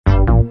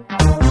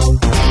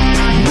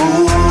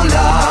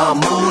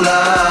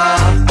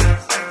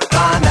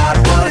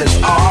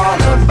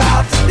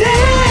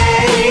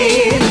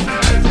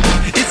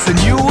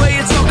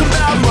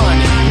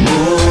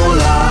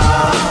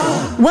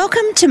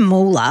to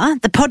Moolah,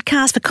 the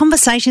podcast for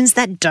conversations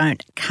that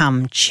don't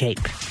come cheap.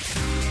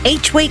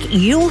 Each week,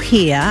 you'll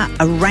hear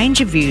a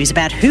range of views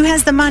about who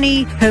has the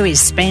money, who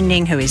is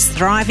spending, who is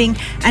thriving,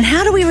 and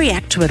how do we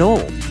react to it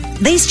all.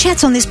 These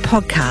chats on this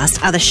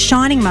podcast are the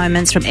shining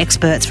moments from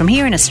experts from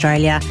here in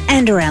Australia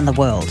and around the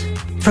world.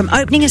 From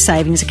opening a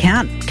savings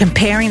account,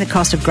 comparing the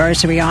cost of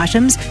grocery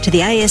items to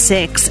the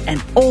ASX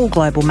and all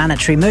global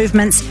monetary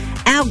movements,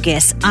 our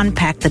guests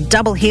unpack the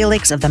double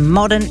helix of the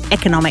modern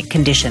economic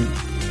condition.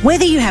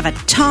 Whether you have a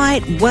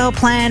tight,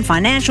 well-planned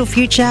financial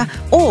future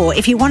or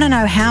if you want to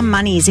know how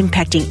money is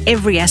impacting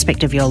every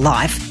aspect of your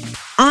life,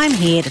 I'm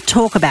here to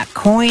talk about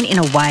coin in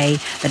a way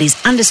that is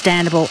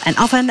understandable and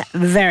often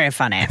very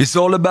funny. It's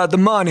all about the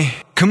money.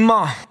 Come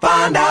on.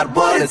 Find out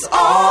what it's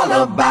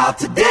all about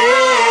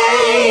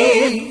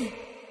today.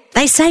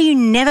 They say you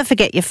never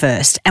forget your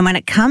first, and when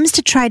it comes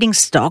to trading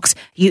stocks,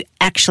 you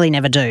actually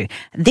never do.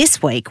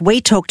 This week, we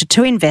talked to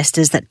two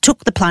investors that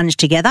took the plunge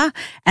together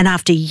and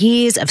after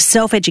years of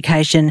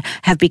self-education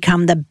have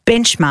become the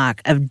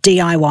benchmark of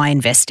DIY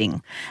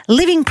investing.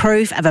 Living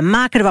proof of a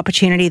market of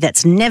opportunity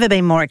that's never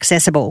been more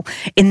accessible.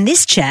 In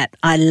this chat,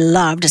 I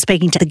loved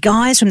speaking to the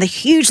guys from the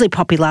hugely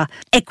popular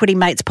Equity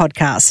Mates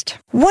podcast.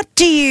 What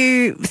do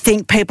you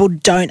think people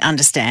don't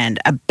understand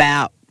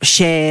about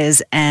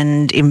shares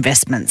and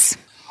investments?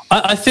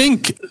 I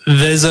think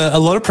there's a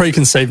lot of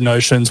preconceived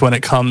notions when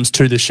it comes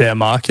to the share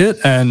market,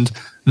 and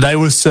they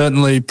were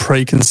certainly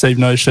preconceived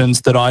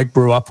notions that I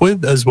grew up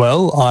with as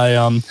well.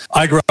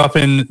 I grew up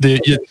in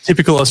the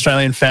typical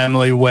Australian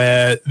family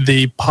where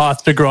the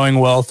path to growing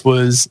wealth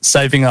was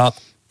saving up,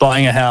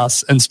 buying a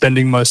house, and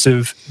spending most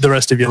of the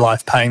rest of your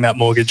life paying that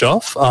mortgage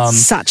off.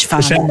 Such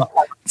fun.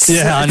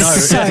 Yeah, I know.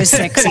 So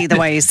sexy the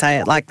way you say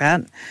it like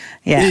that.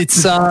 Yeah,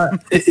 it's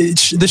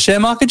the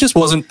share market just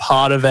wasn't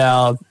part of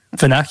our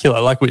vernacular.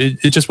 Like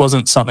it just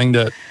wasn't something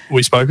that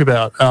we spoke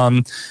about.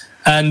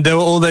 And there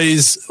were all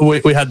these,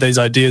 we had these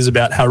ideas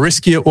about how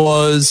risky it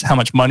was, how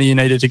much money you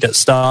needed to get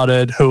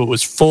started, who it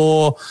was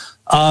for.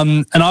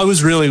 And I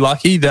was really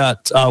lucky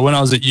that when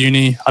I was at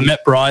uni, I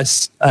met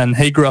Bryce, and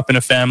he grew up in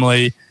a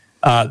family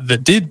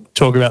that did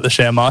talk about the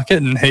share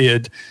market, and he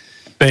had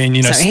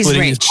been, so he's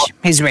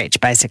rich,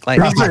 basically.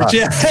 He's rich,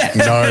 yeah.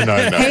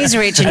 No. He's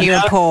rich and you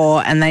were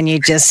poor, and then you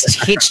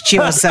just hitched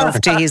yourself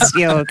to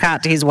your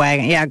cart to his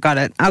wagon. Yeah, I got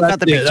it. I got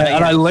the picture.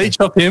 And I leech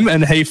off him,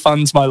 and he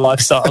funds my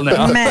lifestyle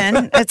now.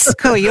 Man, it's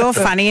cool. You're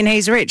funny and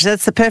he's rich.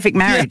 That's the perfect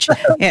marriage.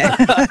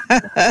 Yeah.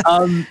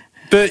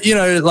 But,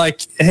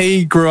 like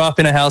he grew up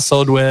in a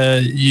household where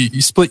you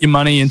split your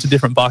money into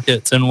different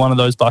buckets, and one of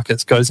those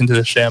buckets goes into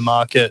the share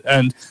market.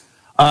 And,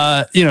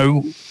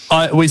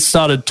 we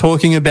started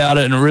talking about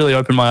it, and it really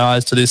opened my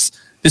eyes to this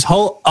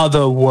whole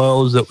other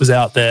world that was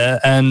out there.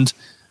 And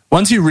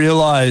once you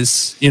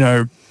realize,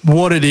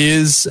 what it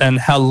is and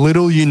how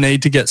little you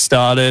need to get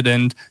started,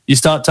 and you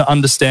start to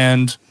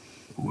understand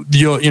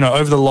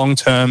over the long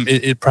term,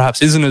 it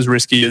perhaps isn't as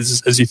risky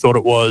as you thought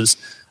it was,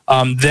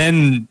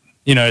 then,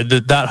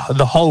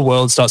 the whole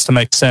world starts to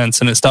make sense,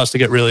 and it starts to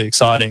get really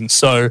exciting.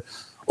 So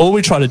all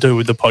we try to do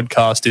with the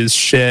podcast is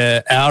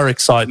share our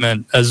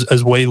excitement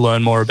as we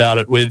learn more about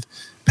it with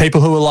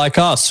people who are like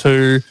us,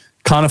 who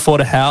can't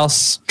afford a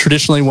house,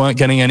 traditionally weren't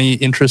getting any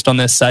interest on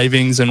their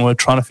savings, and were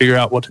trying to figure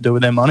out what to do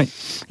with their money.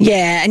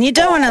 Yeah, and you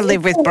don't want to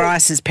live with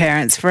Bryce's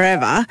parents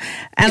forever.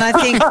 And I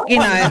think,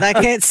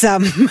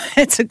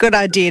 it's a good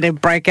idea to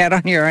break out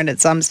on your own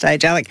at some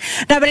stage, Alec.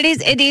 No, but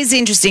it is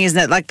interesting, isn't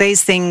it? Like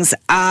these things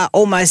are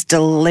almost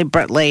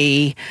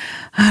deliberately,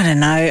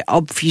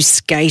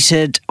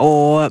 obfuscated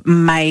or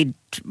made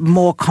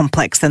more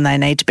complex than they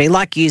need to be,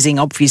 like using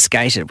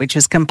obfuscated, which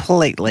is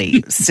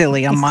completely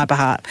silly on my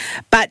behalf.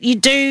 But you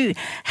do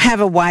have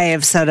a way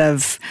of sort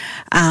of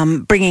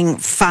bringing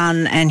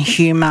fun and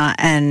humour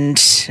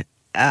and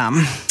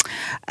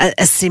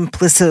a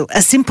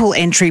simple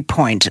entry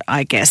point,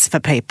 I guess, for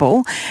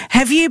people.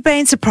 Have you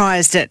been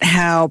surprised at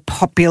how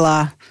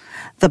popular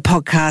the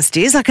podcast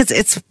is? Like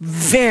it's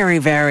very,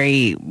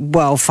 very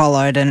well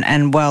followed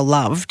and well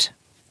loved.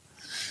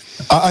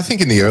 I think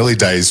in the early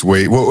days,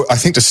 I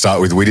think to start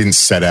with, we didn't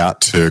set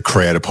out to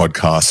create a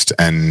podcast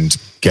and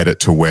get it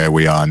to where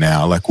we are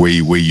now. Like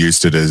we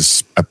used it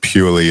as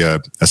purely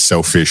a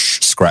selfish,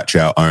 scratch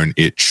our own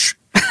itch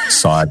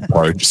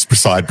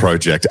side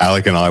project.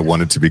 Alec and I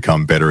wanted to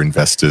become better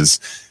investors,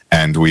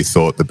 and we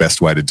thought the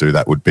best way to do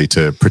that would be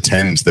to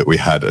pretend that we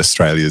had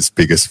Australia's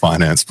biggest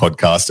finance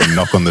podcast and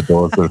knock on the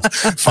doors of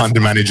fund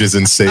managers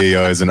and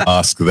CEOs and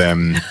ask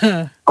them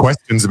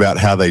questions about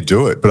how they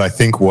do it. But I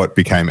think what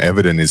became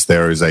evident is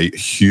there is a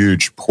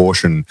huge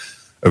portion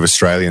of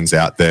Australians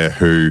out there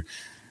who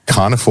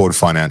can't afford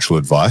financial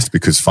advice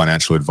because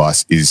financial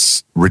advice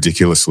is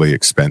ridiculously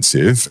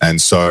expensive, and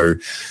so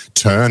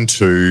turn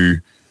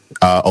to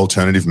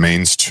alternative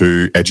means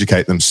to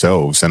educate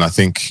themselves. And I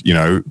think,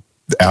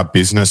 our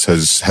business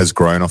has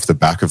grown off the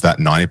back of that.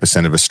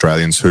 90% of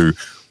Australians who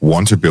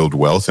want to build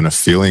wealth and are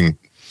feeling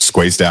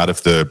squeezed out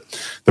of the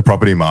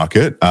property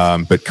market,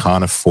 but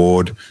can't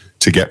afford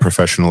to get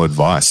professional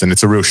advice. And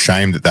it's a real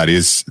shame that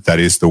is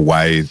the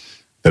way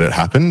that it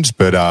happened.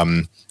 But,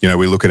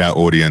 we look at our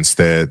audience,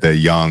 they're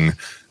young,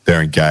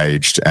 they're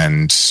engaged,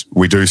 and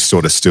we do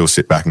sort of still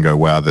sit back and go,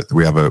 wow, that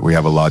we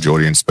have a large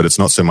audience, but it's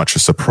not so much a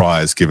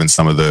surprise given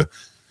some of the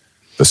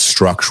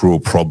structural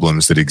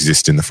problems that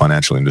exist in the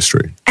financial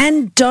industry.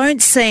 And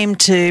don't seem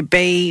to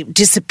be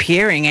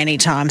disappearing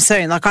anytime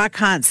soon. Like, I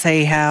can't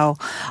see how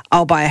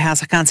I'll buy a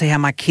house. I can't see how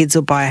my kids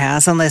will buy a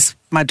house unless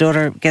my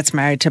daughter gets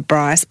married to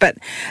Bryce. But,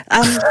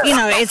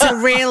 it's a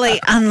really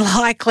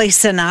unlikely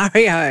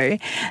scenario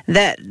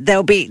that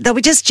there'll be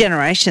just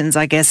generations,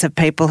 I guess, of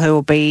people who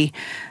will be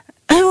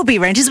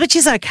renters, which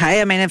is okay.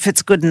 I mean, if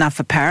it's good enough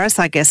for Paris,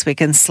 I guess we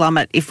can slum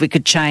it if we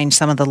could change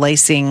some of the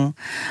leasing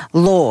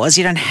laws.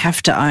 You don't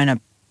have to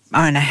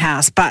own a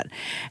house, but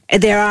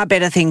there are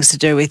better things to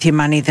do with your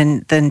money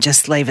than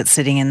just leave it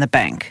sitting in the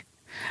bank.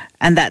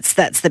 And that's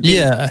the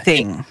big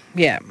thing.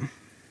 Yeah.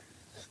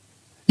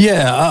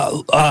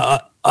 Yeah.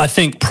 I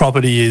think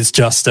property is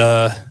just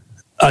a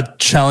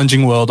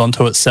challenging world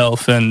unto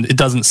itself, and it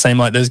doesn't seem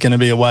like there's going to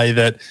be a way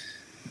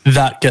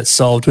that gets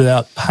solved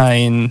without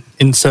pain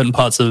in certain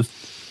parts of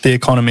the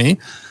economy.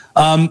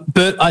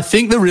 But I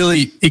think the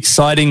really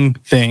exciting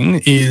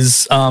thing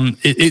is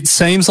it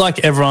seems like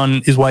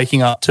everyone is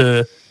waking up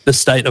to the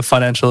state of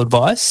financial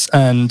advice,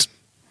 and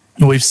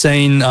we've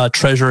seen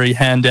Treasury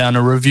hand down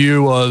a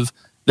review of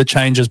the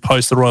changes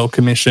post the Royal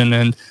Commission,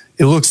 and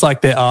it looks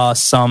like there are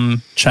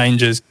some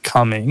changes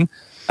coming.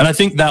 And I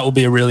think that will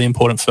be a really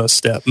important first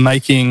step,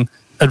 making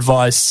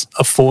advice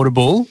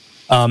affordable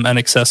and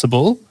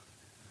accessible.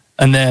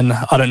 And then,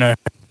 I don't know,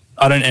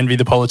 I don't envy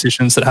the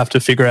politicians that have to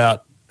figure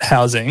out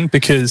housing,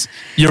 because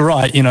you're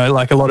right,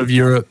 like a lot of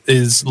Europe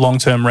is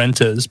long-term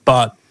renters,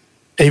 but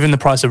even the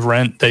price of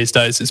rent these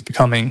days is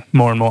becoming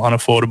more and more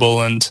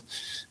unaffordable, and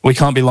we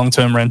can't be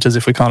long-term renters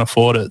if we can't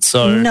afford it.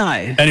 So no.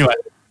 Anyway,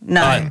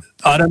 no,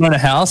 I don't own a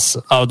house.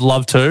 I would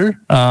love to.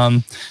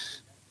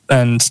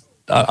 And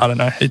I don't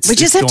know. We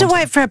just have to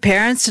wait for our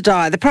parents to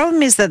die. The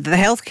problem is that the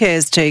healthcare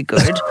is too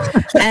good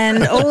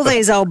and all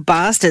these old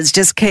bastards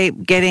just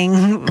keep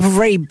getting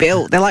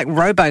rebuilt. They're like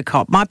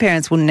RoboCop. My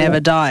parents will never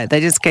die. They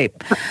just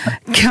keep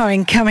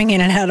coming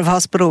in and out of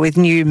hospital with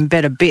new and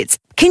better bits.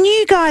 Can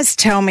you guys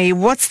tell me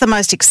what's the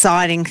most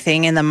exciting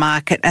thing in the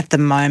market at the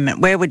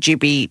moment? Where would you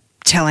be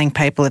telling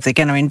people if they're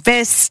going to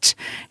invest?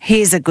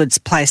 Here's a good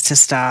place to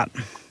start.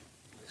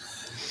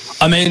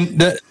 I mean,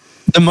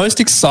 the most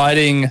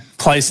exciting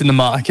place in the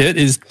market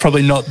is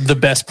probably not the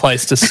best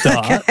place to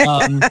start.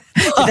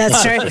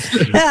 That's true.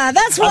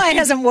 That's why it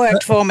hasn't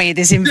worked for me,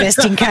 this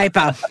investing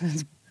caper.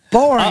 It's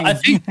boring. I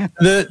think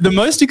the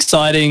most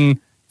exciting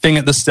thing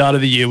at the start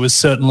of the year was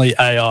certainly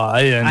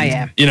AI.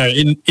 And,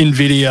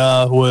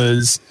 NVIDIA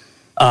was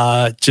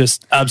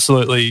just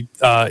absolutely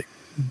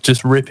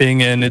just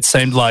ripping, and it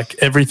seemed like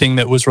everything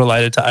that was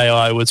related to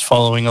AI was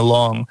following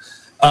along.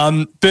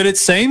 But it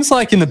seems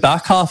like in the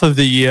back half of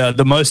the year,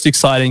 the most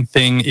exciting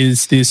thing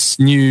is this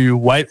new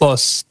weight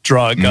loss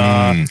drug,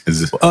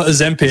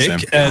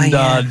 Ozempic, and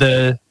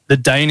the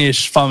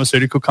Danish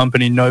pharmaceutical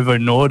company Novo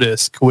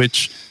Nordisk,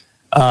 which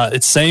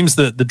it seems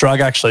that the drug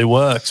actually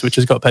works, which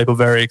has got people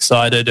very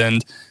excited.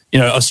 And,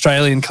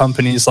 Australian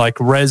companies like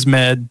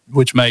ResMed,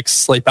 which makes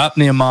sleep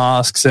apnea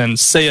masks, and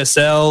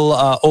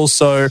CSL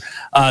also,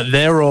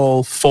 they're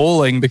all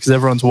falling because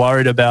everyone's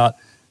worried about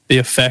the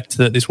effect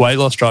that this weight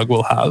loss drug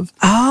will have.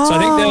 Oh, so I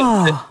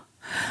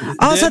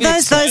think so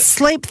those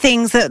sleep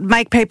things that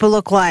make people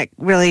look like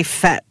really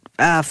fat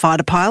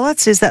fighter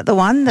pilots, is that the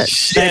one that?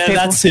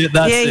 That's it.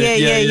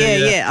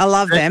 Yeah. I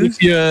love them.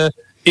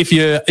 If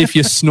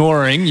you're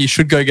snoring, you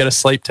should go get a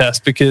sleep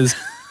test, because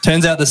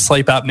turns out the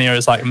sleep apnea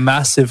is like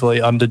massively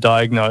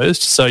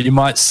underdiagnosed. So you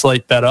might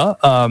sleep better,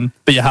 but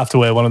you have to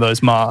wear one of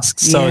those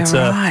masks. So it's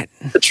a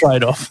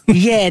trade-off.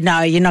 Yeah,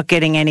 no, you're not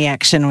getting any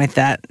action with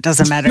that.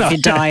 Doesn't matter if you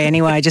die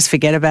anyway. Just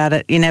forget about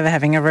it. You're never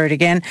having a root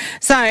again.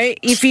 So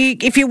if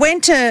you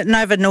went to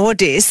Novo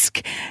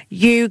Nordisk,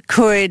 you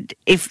could,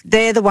 if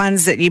they're the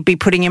ones that you'd be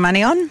putting your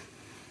money on?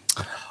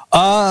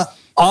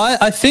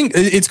 I think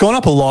it's gone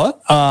up a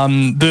lot.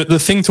 The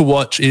thing to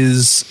watch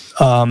is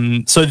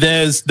so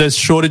there's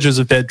shortages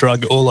of their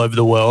drug all over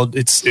the world.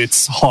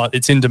 It's hot.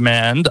 It's in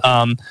demand.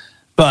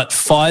 But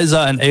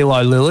Pfizer and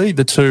Eli Lilly,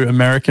 the two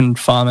American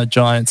pharma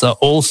giants, are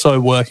also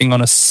working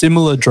on a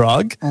similar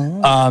drug.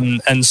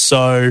 And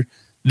so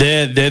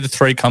they're the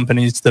three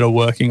companies that are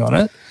working on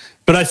it.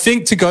 But I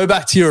think, to go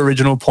back to your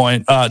original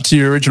point, to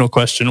your original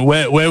question,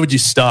 where would you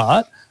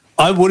start?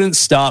 I wouldn't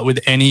start with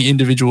any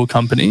individual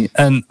company,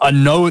 and I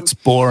know it's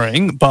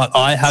boring, but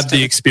I have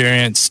the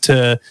experience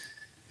to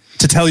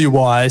tell you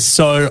why.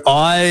 So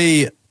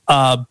I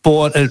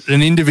bought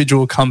an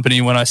individual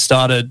company when I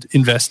started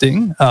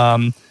investing.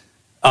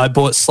 I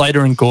bought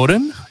Slater &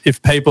 Gordon.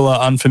 If people are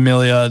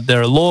unfamiliar,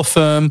 they're a law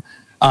firm.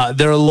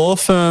 They're a law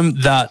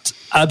firm that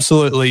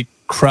absolutely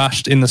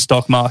crashed in the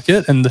stock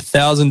market, and the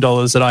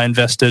 $1,000 that I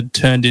invested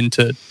turned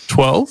into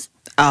 12.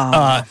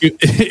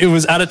 It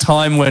was at a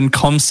time when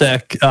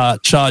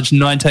CommSec charged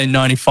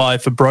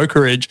 $19.95 for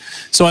brokerage.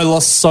 So I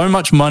lost so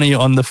much money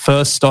on the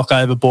first stock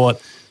I ever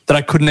bought that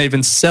I couldn't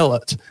even sell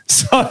it.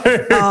 So,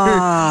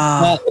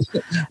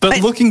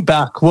 but looking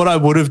back, what I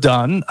would have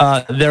done,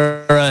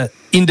 there are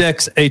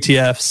index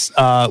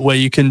ETFs where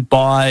you can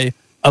buy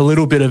a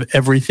little bit of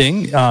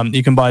everything.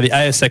 You can buy the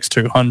ASX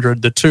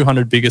 200, the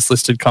 200 biggest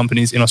listed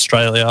companies in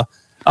Australia.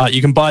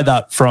 You can buy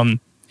that from,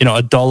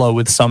 $1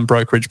 with some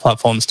brokerage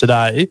platforms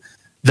today.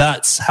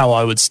 That's how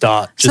I would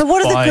start. So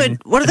what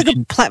are the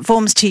good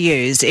platforms to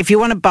use? If you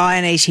want to buy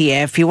an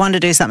ETF, you want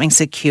to do something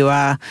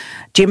secure,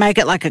 do you make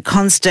it like a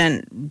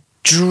constant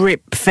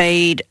drip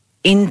feed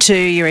into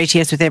your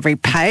ETFs with every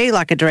pay,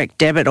 like a direct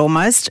debit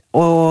almost?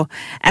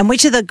 And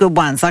which are the good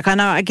ones? Like I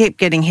know I keep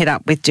getting hit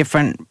up with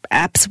different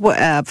apps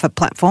for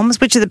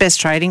platforms. Which are the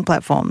best trading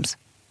platforms?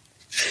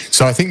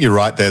 So I think you're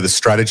right there. The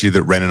strategy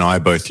that Ren and I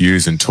both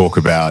use and talk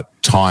about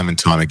time and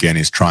time again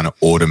is trying to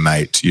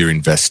automate your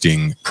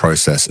investing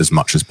process as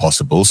much as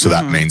possible. So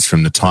that means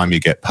from the time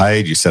you get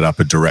paid, you set up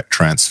a direct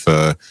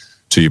transfer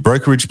to your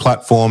brokerage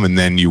platform, and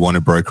then you want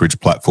a brokerage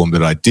platform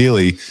that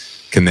ideally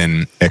can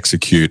then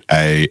execute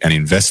an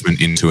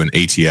investment into an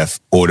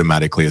ETF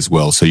automatically as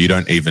well. So you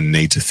don't even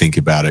need to think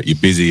about it. You're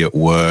busy at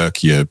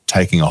work, you're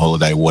taking a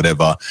holiday,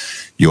 whatever.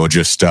 You're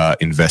just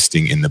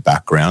investing in the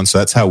background. So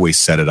that's how we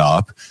set it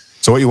up.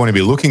 So what you want to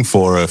be looking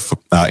for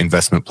are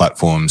investment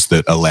platforms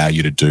that allow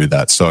you to do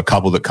that. So a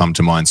couple that come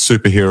to mind,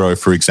 Superhero,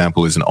 for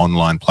example, is an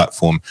online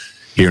platform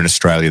here in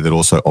Australia that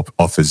also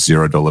offers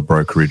 $0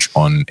 brokerage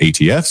on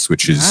ETFs,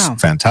 which is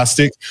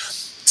fantastic.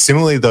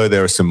 Similarly, though,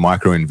 there are some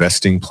micro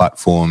investing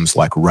platforms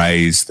like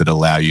Raise that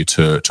allow you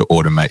to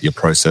automate your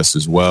process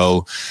as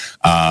well.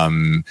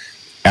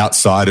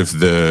 Outside of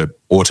the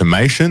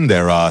automation,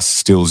 there are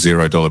still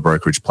 $0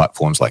 brokerage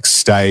platforms like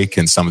Stake,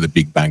 and some of the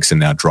big banks are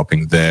now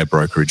dropping their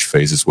brokerage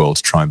fees as well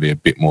to try and be a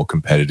bit more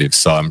competitive.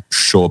 So I'm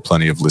sure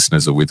plenty of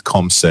listeners are with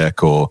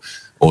CommSec or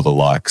the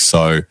like.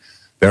 So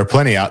there are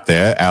plenty out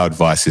there. Our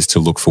advice is to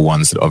look for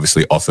ones that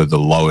obviously offer the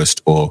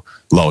lowest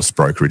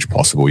brokerage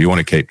possible. You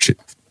want to keep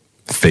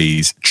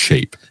fees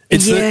cheap.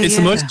 It's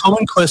the most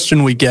common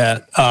question we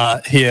get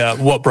here.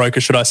 What broker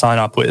should I sign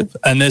up with?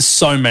 And there's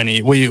so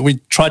many. We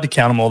tried to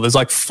count them all. There's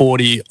like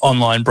 40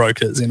 online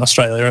brokers in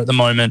Australia at the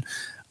moment.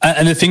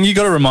 And the thing you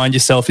got to remind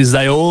yourself is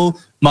they all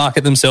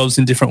market themselves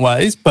in different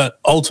ways, but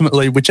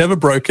ultimately, whichever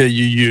broker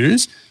you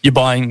use, you're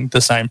buying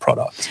the same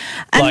product.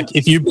 And like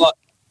if you buy...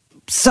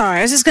 Sorry,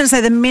 I was just going to say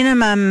the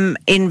minimum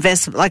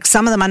investment, like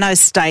some of them, I know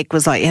Stake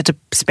was like you had to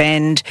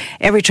spend,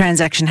 every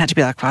transaction had to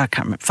be like, I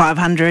can't remember,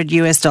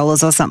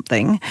 $500 or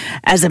something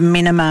as a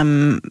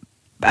minimum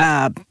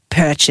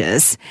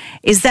purchase.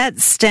 Is that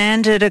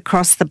standard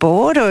across the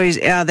board, or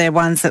are there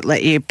ones that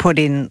let you put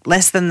in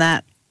less than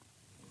that?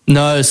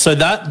 No, so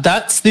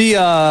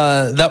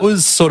that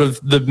was sort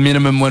of the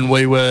minimum when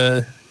we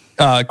were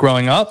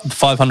growing up,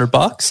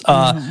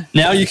 $500.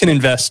 Now you can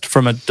invest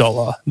from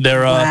 $1.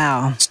 There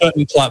are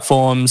certain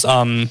platforms,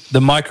 the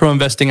micro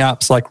investing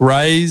apps like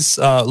Raise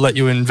let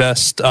you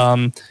invest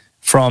from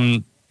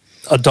 $1.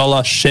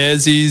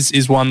 Sharesies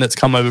is one that's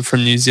come over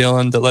from New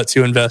Zealand that lets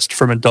you invest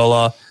from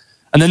 $1.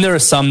 And then there are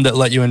some that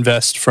let you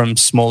invest from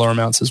smaller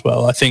amounts as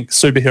well. I think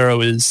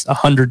Superhero is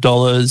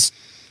 $100.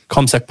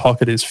 CommSec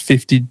Pocket is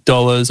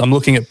 $50. I'm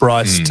looking at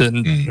Bryce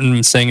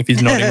and seeing if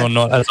he's nodding or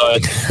not as I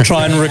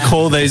try and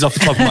recall these off the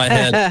top of my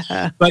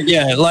head. But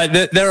yeah, like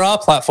there are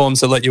platforms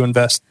that let you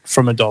invest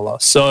from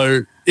 $1.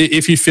 So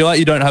if you feel like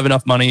you don't have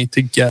enough money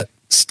to get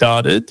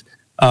started,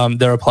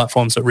 there are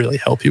platforms that really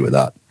help you with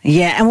that.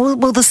 Yeah, and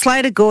will the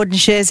Slater Gordon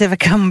shares ever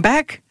come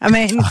back? I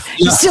mean,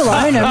 you still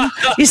own them.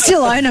 You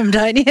still own them,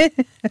 don't you?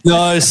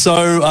 No,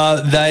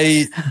 so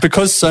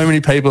because so many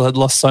people had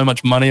lost so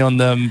much money on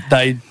them,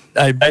 they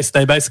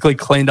basically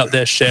cleaned up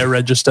their share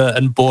register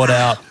and bought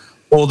out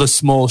all the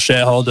small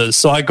shareholders.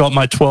 So I got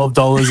my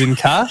 $12 in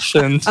cash,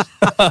 and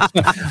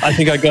I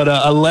think I got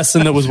a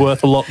lesson that was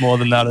worth a lot more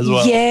than that as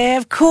well. Yeah,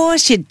 of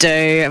course you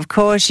do. Of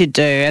course you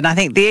do. And I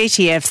think the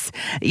ETFs,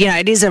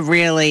 it is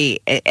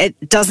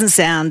it doesn't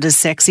sound as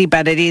sexy,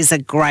 but it is a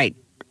great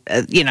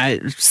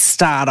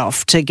start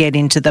off to get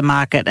into the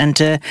market and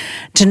to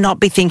not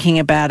be thinking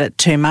about it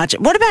too much.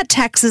 What about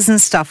taxes and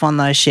stuff on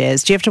those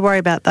shares? Do you have to worry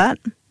about that?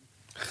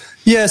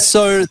 Yeah,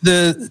 so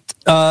the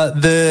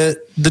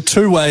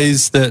two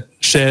ways that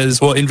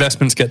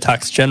investments get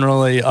taxed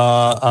generally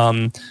are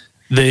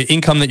the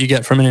income that you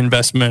get from an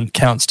investment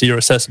counts to your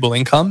assessable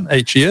income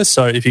each year.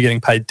 So if you're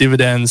getting paid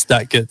dividends,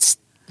 that gets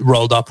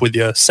rolled up with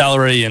your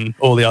salary and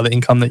all the other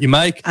income that you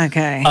make.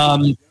 Okay.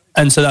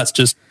 And so that's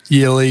just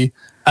yearly.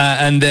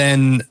 And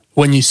then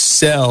when you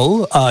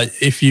sell,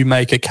 if you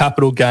make a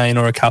capital gain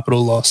or a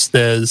capital loss,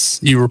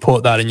 you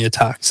report that in your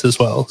tax as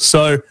well.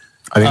 So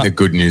I think the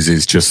good news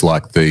is, just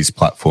like these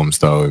platforms,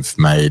 though, have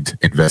made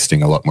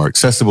investing a lot more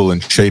accessible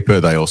and cheaper,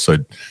 they also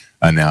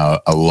are now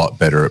a lot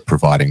better at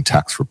providing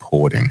tax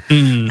reporting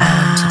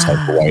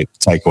to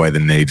take away the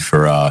need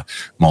for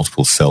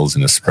multiple cells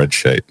in a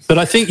spreadsheet. But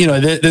I think,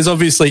 there's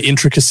obviously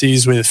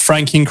intricacies with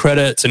franking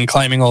credits and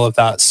claiming all of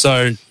that.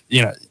 So,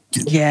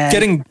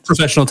 getting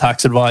professional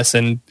tax advice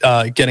and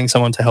getting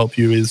someone to help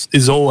you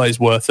is always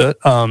worth it.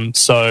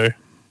 So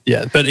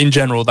Yeah, but in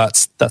general,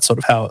 that's sort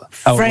of how it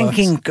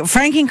works.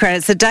 Franking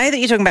credits. The day that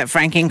you're talking about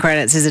franking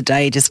credits is a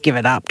day you just give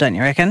it up, don't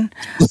you reckon?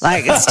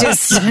 Like it's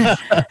just,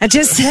 it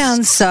just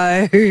sounds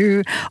so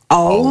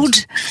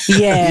old.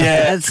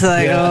 Yeah, it's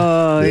like you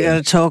got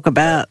to talk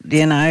about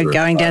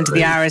going down to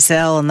the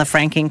RSL and the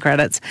franking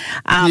credits.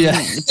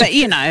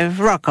 But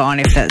rock on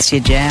if that's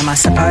your jam, I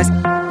suppose.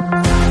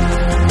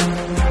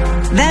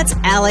 That's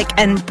Alec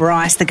and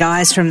Bryce, the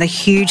guys from the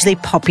hugely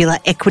popular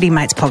Equity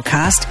Mates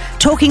podcast,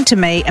 talking to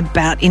me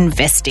about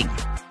investing.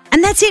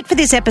 And that's it for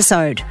this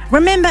episode.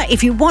 Remember,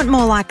 if you want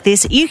more like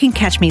this, you can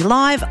catch me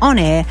live on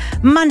air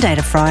Monday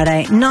to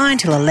Friday, 9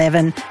 till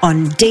 11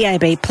 on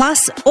DAB+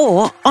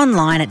 or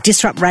online at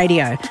Disrupt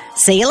Radio.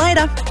 See you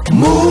later.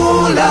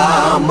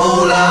 Moolah,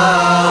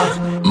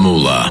 moolah.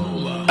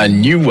 Moolah, a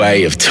new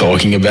way of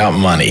talking about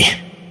money.